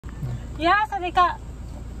Ya, sa di ka,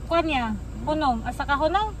 kuan niya, hunom. Asa ka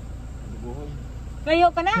hunom?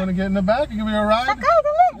 Layo ka na? You want to get in the back? Give me a ride? Sakay,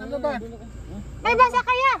 dali. In the back. May basa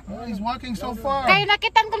kaya. Oh, he's walking so far. Kaya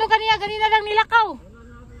nakitan ko lugar niya, ganina lang nilakaw.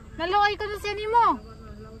 Naluoy ko na siya ni mo.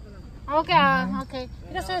 Okay, okay.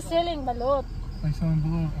 Because he's selling balot. I saw him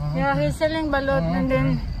below. Oh, Yeah, okay. he's selling balot and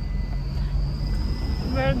then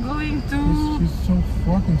we're going to... He's so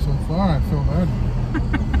walking so far. I feel bad.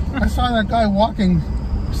 I saw that guy walking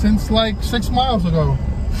since like 6 miles ago.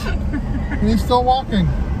 And he's still walking.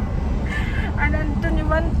 And Anthony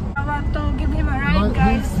want to give him a ride, But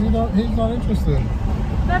guys. he's not interested.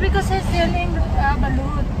 No, because he's selling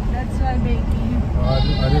balut. That's why baking. Oh,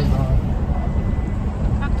 I didn't know.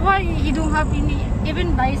 But why he don't have any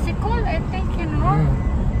even bicycle? I think you know. Yeah.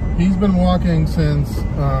 He's been walking since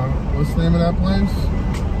what's the name of that place?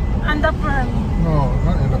 And the pearl. No,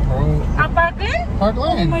 not in the Pearl. Park Lane? Park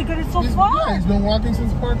Lane. Oh my God, it's so far. Yeah, he's been walking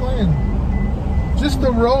since Park Lane. Just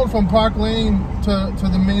the road from Park Lane to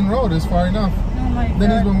the main road is far enough. Oh my God.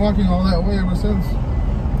 Then he's been walking all that way ever since.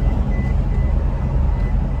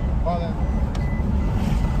 All that.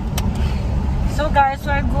 So guys,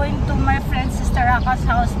 we're going to my friend Sister Raka's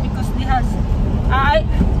house because they has I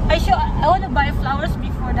want to buy flowers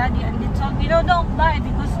before Daddy, and they told me no, don't buy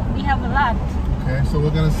because we have a lot. Okay, so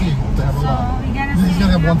we're gonna see if they have a So lot. we're gonna He's see.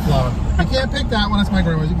 gonna have one flower. You can't pick that one. That's my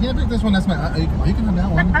grandma's. You can't pick this one. That's my. You can have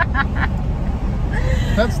that one.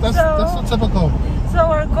 That's so typical. So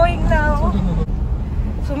we're going now.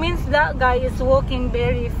 So means that guy is walking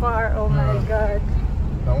very far. Oh my God.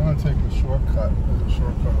 I want to take a shortcut. There's a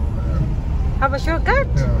shortcut over there. Have a shortcut?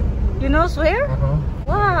 Yeah. You know where? Uh-huh.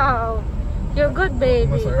 Wow. You're good,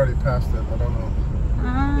 baby. Unless I already passed it. I don't know.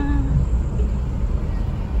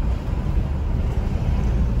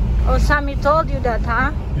 Oh, Sammy told you that,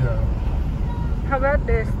 huh? Yeah. How about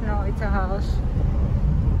this? No, it's a house.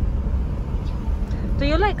 Do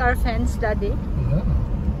you like our fence, Daddy? Yeah.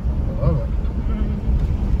 I love it.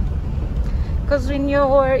 Because when you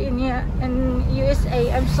were in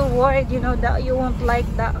USA, I'm so worried, you know, that you won't like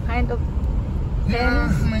that kind of fence. Yeah,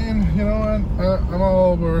 I mean, you know what? I'm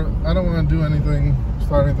all over. I don't want to do anything,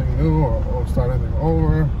 start anything new or start anything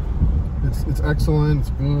over. It's excellent.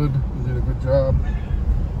 It's good. You did a good job.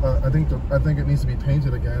 I think it needs to be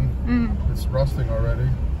painted again. It's rusting already.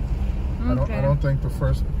 Okay. I don't think the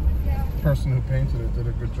first person who painted it did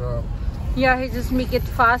a good job. Yeah, he just make it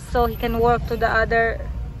fast so he can work to the other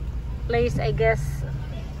place, I guess.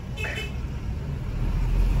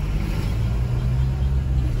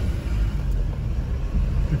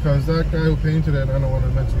 Because that guy who painted it, I don't want to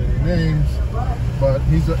mention any names, but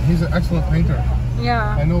he's an excellent painter.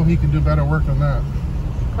 Yeah. I know he can do better work than that.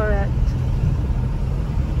 Correct.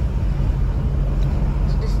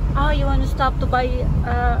 Oh, you want to stop to buy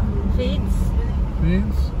feeds?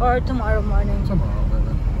 Feeds? Or tomorrow morning? Tomorrow,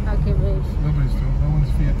 maybe. Okay, babe. No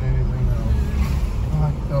one's feeding anything now.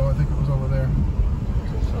 Oh, I think it was over there.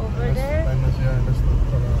 It's over there? I missed the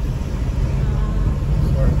cutoff.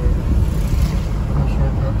 Sorry, baby. No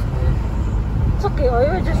shortcut today. It's okay, oh,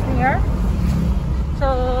 you're just near. So...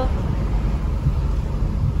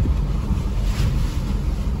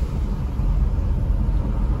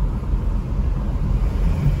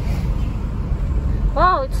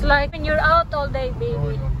 Wow, it's like when you're out all day, baby.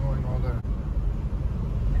 Going all day.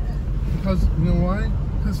 Because, you know why?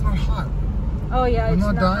 Because it's not hot. Oh yeah, I'm it's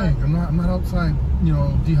not dying. hot. I'm not outside, you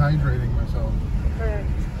know, dehydrating myself. Correct,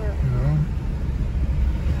 correct. You know?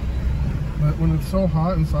 But when it's so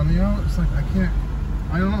hot and sunny out, it's like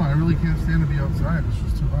I don't know, I really can't stand to be outside. It's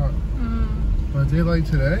just too hot. But a day like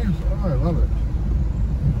today, oh, I love it.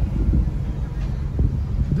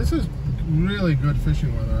 This is really good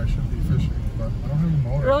fishing weather. I should be fishing, but I don't have a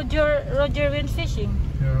motor. Roger went fishing?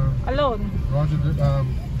 Yeah. Alone? Roger did,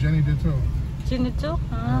 Jenny did too. Jenny too?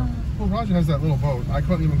 Yeah. Well, Roger has that little boat. I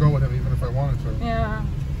couldn't even go with him even if I wanted to. Yeah.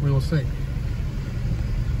 We will sink.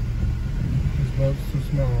 This boat's too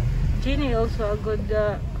small. Jenny also a good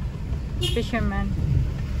fisherman.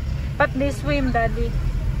 But they swim, Daddy.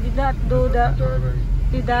 Did not do the... Diving.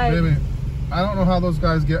 They dive. Baby, I don't know how those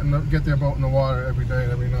guys get their boat in the water every day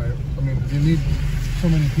and every night. I mean, you need so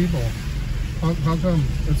many people. How come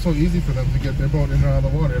it's so easy for them to get their boat in and out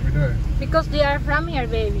of the water every day? Because they are from here,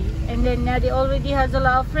 baby. And then they already has a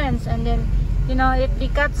lot of friends. And then, you know, if they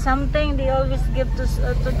catch something, they always give to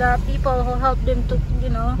the people who help them to, you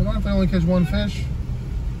know. Well, what if they only catch one fish?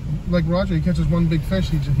 Like Roger, he catches one big fish,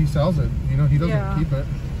 he sells it. You know, he doesn't keep it.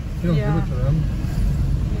 He don't give it to them.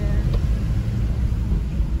 Yeah.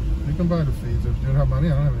 You can buy the feeds if you don't have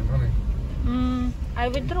money. I don't have any money. I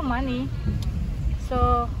withdrew money.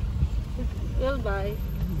 So, we'll buy.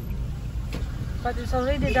 But it's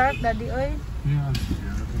already dark, Daddy. Oy. Yeah.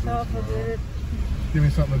 So forget it. Give me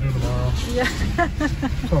something to do tomorrow. Yeah.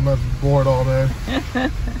 So I'm not bored all day.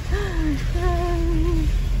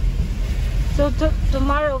 So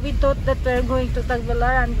tomorrow we thought that we're going to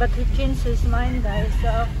Tagbilaran, but he changed his mind, guys.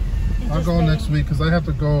 So I'll go next week because I have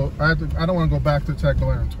to go. I don't want to go back to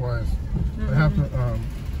Tagbilaran twice. I have to.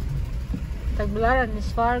 Tagbilaran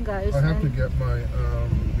is far, guys. I have to get my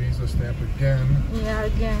visa stamp again. Yeah,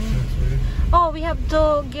 again. Next week. Oh, we have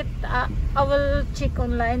to get. I will check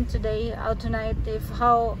online today, tonight, if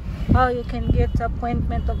how you can get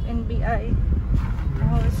appointment of NBI.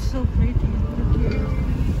 Oh, it's so pretty. Look here.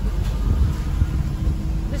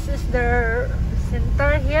 This is their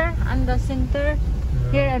center here, and the center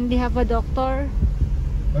here, and they have a doctor.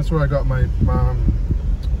 That's where I got my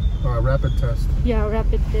rapid test. Yeah,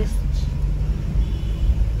 rapid test.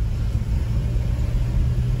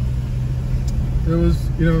 It was,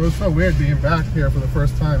 it was so weird being back here for the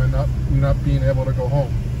first time and not being able to go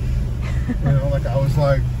home. Like I was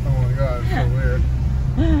like, oh my god, it's so weird.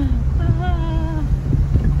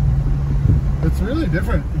 It's really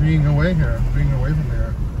different being away here, being away from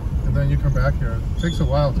here, and then you come back here. It takes a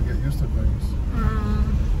while to get used to things.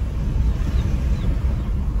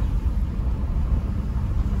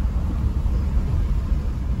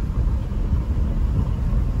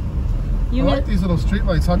 I like these little street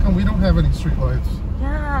lights. How come we don't have any street lights?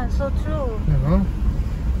 Yeah, so true.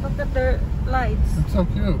 Look at the lights. It's so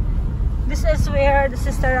cute. This is where the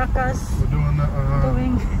Sister Rakas We're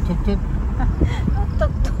doing tuk-tuk.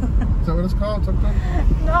 Tuk-tuk. Is that what it's called? Tuk-tuk?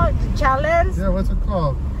 No, the challenge. Yeah, what's it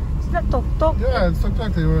called? It's not tuk-tuk. Yeah, it's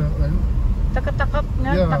tuk-tuk. They were like... Takatakap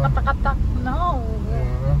na, Yeah. takatakatak. No.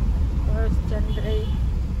 Yeah. Where's Jandre?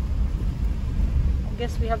 I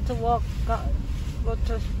guess we have to walk. Go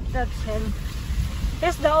to, that's him.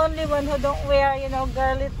 He's the only one who don't wear,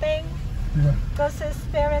 girly thing. Yeah. Because his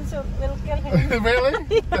parents will kill him.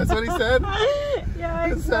 Really? That's what he said? Yeah,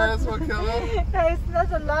 His parents will kill him? Yeah, it's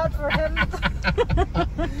not allowed for him to.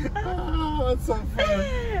 Oh, that's so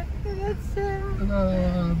funny. That's him.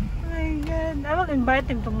 Oh my god. I will invite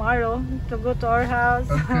him tomorrow to go to our house.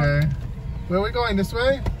 Okay. Where are we going? This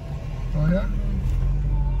way? Oh, yeah?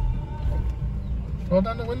 Roll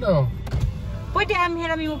down the window. Pwede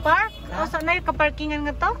hiram yung park? O sana yung kaparkingan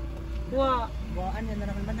nga to? Wow.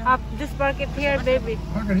 Just park it here, baby.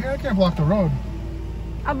 Park it here? I can't block the road.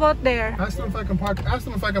 About there. Ask them if I can park. Ask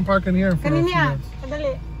them if I can park in here for a few Kanina. minutes.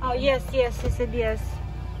 Kadali. Oh, yes. He said yes.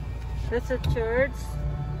 That's a church.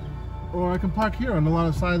 Or I can park here on the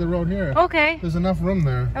other side of the road here. Okay. There's enough room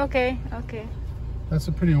there. Okay. That's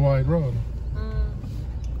a pretty wide road.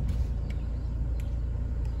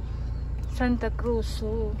 Santa Cruz.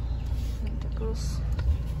 Oh. Santa Cruz.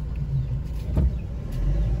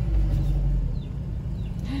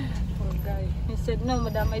 Poor guy. He said, no,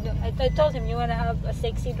 madam, I don't. I told him, you want to have a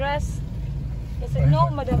sexy dress? He said, no,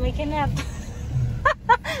 madam, I cannot.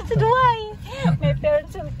 I said, why? My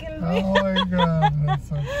parents will kill me. Oh my god, that's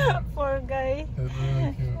so cute. Poor guy. It's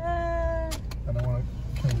really cute. I don't want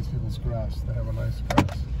to kill these people's grass. They have a nice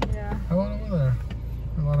grass. Yeah. How about over there?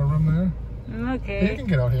 A lot of room there. Okay. You can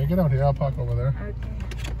get out here. Get out here. I'll park over there. Okay.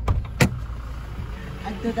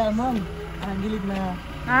 Adto ta ma'am. Ang gilid na.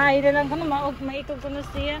 Ida lang ko na maikog ko na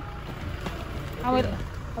siya. I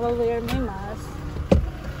will wear my mask.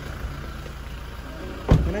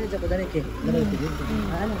 Kanang sa padani kay.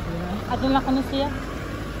 Ano? Ato lang ko na siya.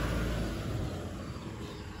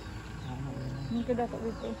 Hindi ko dapat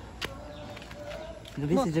dito.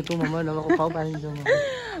 Gabi si ko mama na ako pa panin sa mo.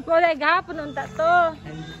 Wala gahapon unta to.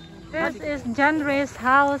 This is Janre's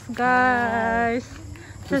house, guys.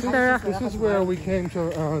 Sister. This is where we came to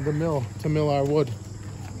the mill to mill our wood.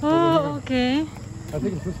 Oh, okay. I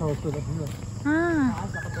think it's this house right up here.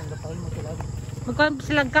 Magkuhan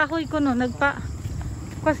silang kahoy ko no,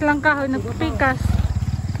 kuha silang kahoy, nagpikas.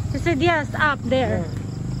 She said yes, up there.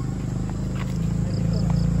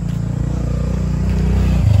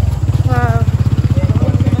 Wow.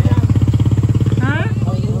 Huh?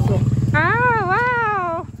 Ah,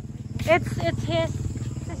 wow. It's his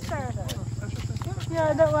sister.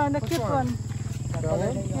 Yeah, that one, the cute one. That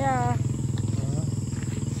one? Yeah.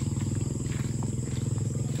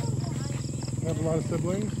 You have a lot of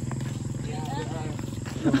siblings?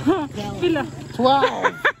 Pila.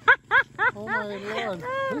 12! Oh my lord.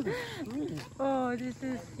 What is this tree? Oh, this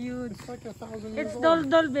is huge. It's like 1,000 years It's old.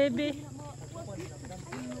 Dol baby. What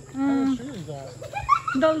kind of tree is that?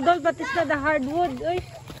 Dol, but it's not a hardwood. Oy.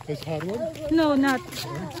 It's hardwood? No, not.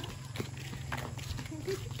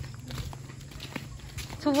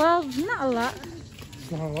 12, not a lot.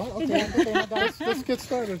 It's not a lot? Okay, let's get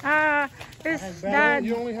started. There's that.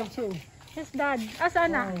 You only have 2. His dad.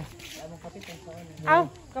 Saan na? Aw,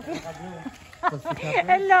 kapit.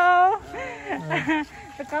 Hello.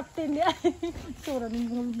 The captain niya. Sura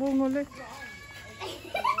ng bungol.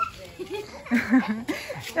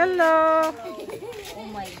 Hello. Oh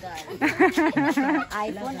my God.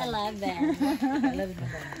 iPhone 11.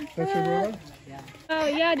 That's your brother? Oh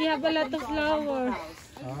yeah, they have a lot of flowers.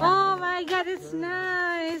 Oh my God, it's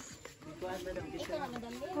nice.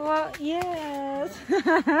 Wow, yes.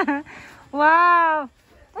 Wow.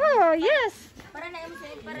 Oh, yes. Para na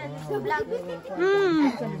para sa vlog.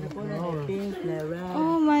 Pink na red.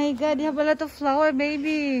 Oh my God, you have a lot of flower,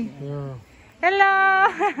 baby. Yeah. Hello.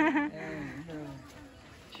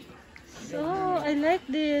 So, I like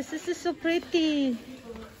this. This is so pretty.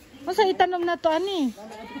 Masa itanom na to, ani?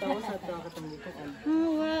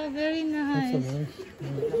 Oh, wow, very That's so nice.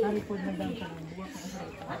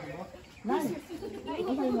 nice.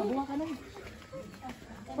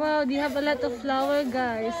 Wow, they have a lot of flower,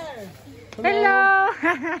 guys. Hello.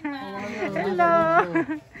 Hello.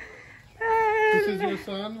 This is your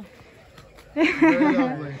son? Very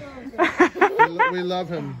lovely. We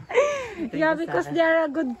love him. Yeah, because they are a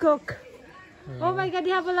good cook. Oh my God,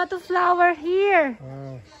 they have a lot of flower here.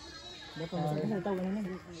 Wow.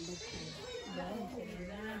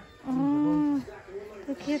 Oh,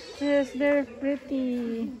 look at this. They're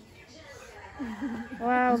pretty.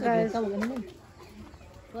 Wow, guys.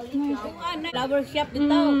 Flower shop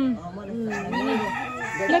dito.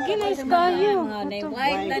 Lagi na iskayo. Na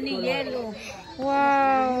white na ni yellow.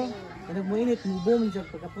 Wow. Kanang mo init, mo boom sa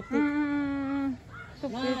pagkaputi.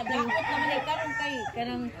 So Na pretty. dapat naman ay karon kay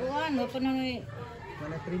kanang kuan mo pa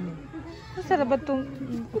Wala trimming. Masarap ba itong...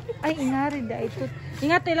 Ay, inari da ito.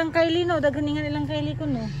 Ingat ilang kaili, no? Daganingan ilang kaili ko,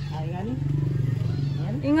 no? Ay, gani?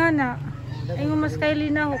 Inga na. Ay, mas kaili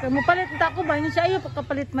na ako. Kaya mupalit na ako ba? Yun siya, ayo,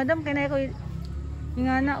 pagkapalit, madam. Kaya na ako...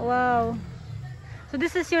 Inga na, wow. So,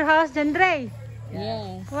 this is your house, Jandre?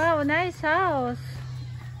 Yes. Wow, nice house.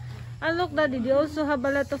 And look, Daddy, they also have a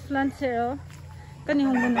lot of plants here, oh.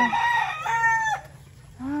 Kanihong muna.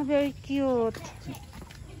 Ah, very cute.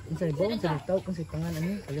 Sa ibon, sa tao kung sa pangalan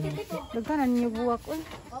niyo, kalimutan. Dagkanan niyo buwak, uy.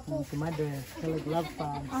 Si mother, sa love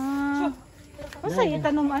farm. Ah, masa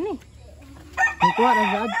itanom, ani? Nikuha na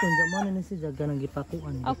sa adkon, sa mga na siya, ganang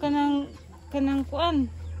gipakuan. Aw kanang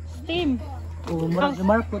kuan, steam. O,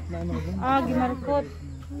 markot na ano. Ah, gimarkot.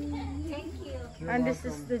 And this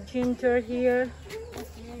is the ginger here.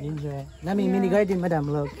 Ginger. Nami, mini garden,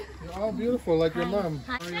 madam, look. You're all beautiful like your mom.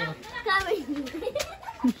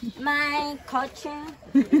 My culture.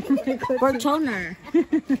 For toner.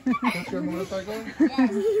 That's your motorcycle?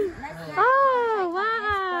 Oh,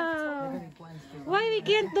 wow. Why we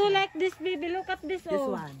can't do like this, baby? Look at this. This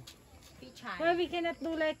Oh. one. Why we cannot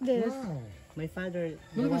do like this? Wow. My father,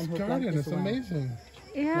 the Look one at who this planted garden. this It's one. amazing.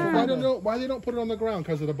 Yeah. Why they don't put it on the ground?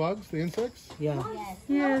 Because of the bugs, the insects? Yeah.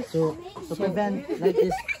 Yes. So, to prevent like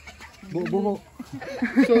this, buho.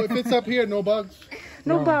 So if it's up here, no bugs?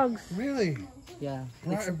 No bugs. Really? Yeah.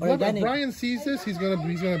 It's If organic. Brian sees this, he's gonna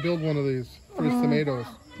build one of these for his tomatoes.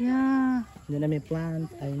 Yeah. Then I may plant,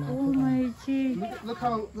 I know. Oh my gee. Look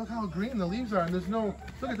how green the leaves are, and there's no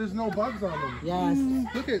there's no bugs on them. Yes.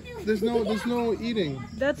 Look at there's no eating.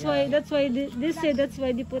 That's why they say that's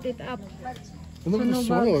why they put it up. And look at the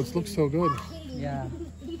soil; it looks so good. Yeah.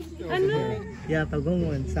 Ano? Yeah,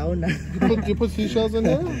 tagungon, sauna. You put seashells in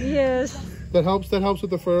there. Yes. That helps with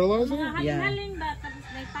the fertilizer. Yeah.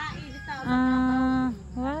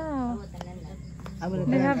 Wow. I will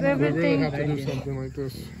They have We really everything. have to do something like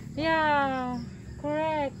this. Yeah.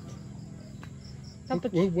 Correct.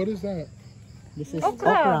 What is that? This is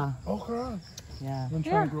Okra. okra. Okra. Yeah. I've been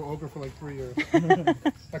trying to grow okra for like 3 years.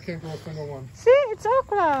 I can't grow a single one. See, it's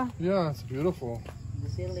okra. Yeah, it's beautiful. The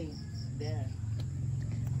ceiling there.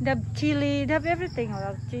 They have chili. They have everything. They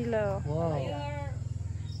have chili. Wow.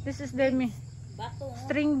 This is their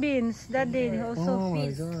string beans. Daddy also. Oh my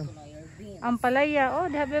god. Ampalaya. Oh,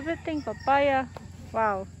 they have everything. Papaya.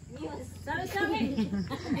 Wow.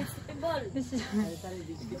 This is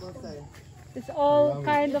it's all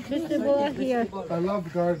kind of vegetable here. I love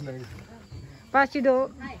gardening. But you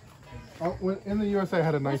don't. In the USA, I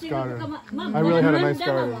had a nice garden. I really had a nice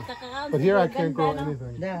garden. But here, I can't grow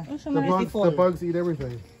anything. There. The bugs eat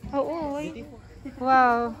everything. Oh, wait.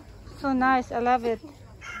 Wow. So nice. I love it.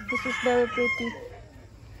 This is very pretty.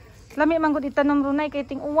 Lami man gud itanom runay kay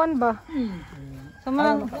ting uwan ba? So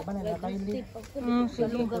man. Sige.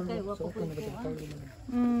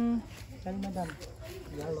 Tell madam.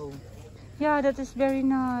 Yellow. Yeah, that is very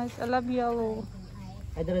nice. I love yellow.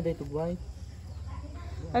 I did it to white.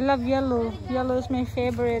 I love yellow. Yellow is my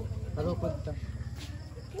favorite. Pero put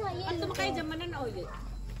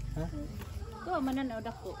Ko mananaw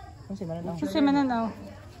dako. Kasi mananaw. Kasi mananaw.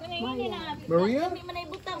 Kani na. Maria? Kami man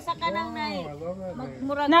ibutang sa kanang nay. I love that name.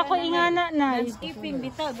 Magmurag Nako ingana na. landscaping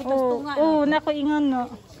bitaw butas Oh, tunga. oh, nako ingana.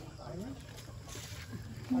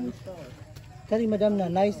 Kani madam na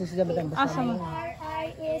nice na sila madam. Basta Asa mo?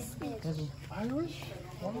 Kasi Irish?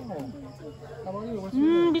 Wow. How about you? What's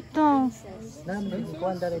Bitaw. namin yung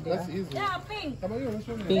kuwan dali dia. That's easy. Yeah, pink. How about you? What's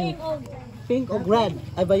your name? Pink. Og Pink o red.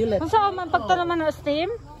 Ay violet. Unsa man pagtanaman na steam?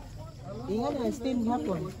 Ingan na steam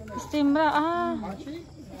hapon. Steam ra.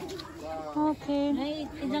 Okay. ay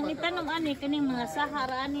idang itanom ani kaning mga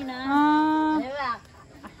sahara ani na. Ah,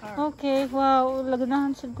 okay. Wow,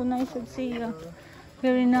 laganahan sad ko na isag siya.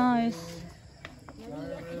 Very nice.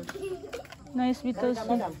 Nice bitaw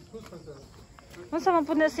siya. Unsa man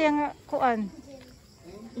pud na siya nga kuan?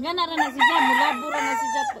 Nga na ra na siya, mulabo ra na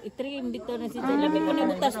siya, itrim bitaw na siya. Labi ko ni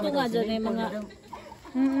butas tunga dyan ay mga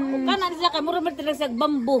kanan siya kay mura man talaga siya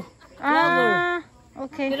bamboo. Ah,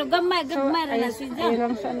 okay. Pero gamay ra na siya. Ay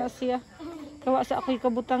lang sana siya. Kawa sa ako'y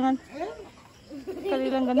kabutangan.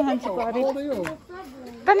 Kalilang ganahan si Kuari. How old are you?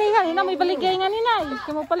 Kanihan, ina may baligay nga nina.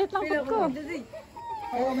 Kaya mo palit lang po ko.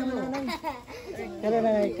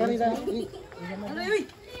 Kani na.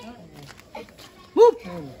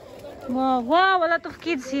 Wow, wow, a lot of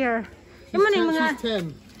kids here. Yung man yung mga... She's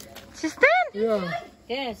 10. She's 10? Yeah.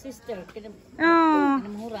 Kaya sister, Oh.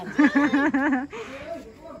 kinamuhuran.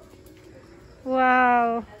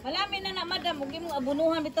 Wow. Malami na na madam, ug imong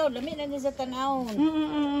abunuhan bitaw, lami na niya sa tanawon.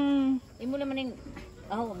 Imo naman ning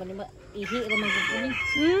man ihi ra man gud ni.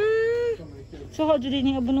 So, how did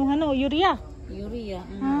you abunuhan no? Urea? Urea.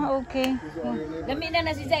 Ah, okay. Lami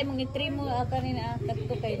na siya imong itrim mo kanina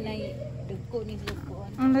kadto kay nay dugko ni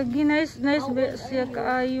sukuan. Ang lagi nice ba siya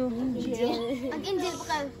kaayo. Angel pa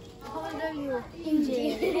ka. How old are you? Angel.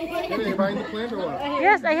 Are you buying the plant or what?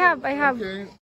 Yes, I have. Okay.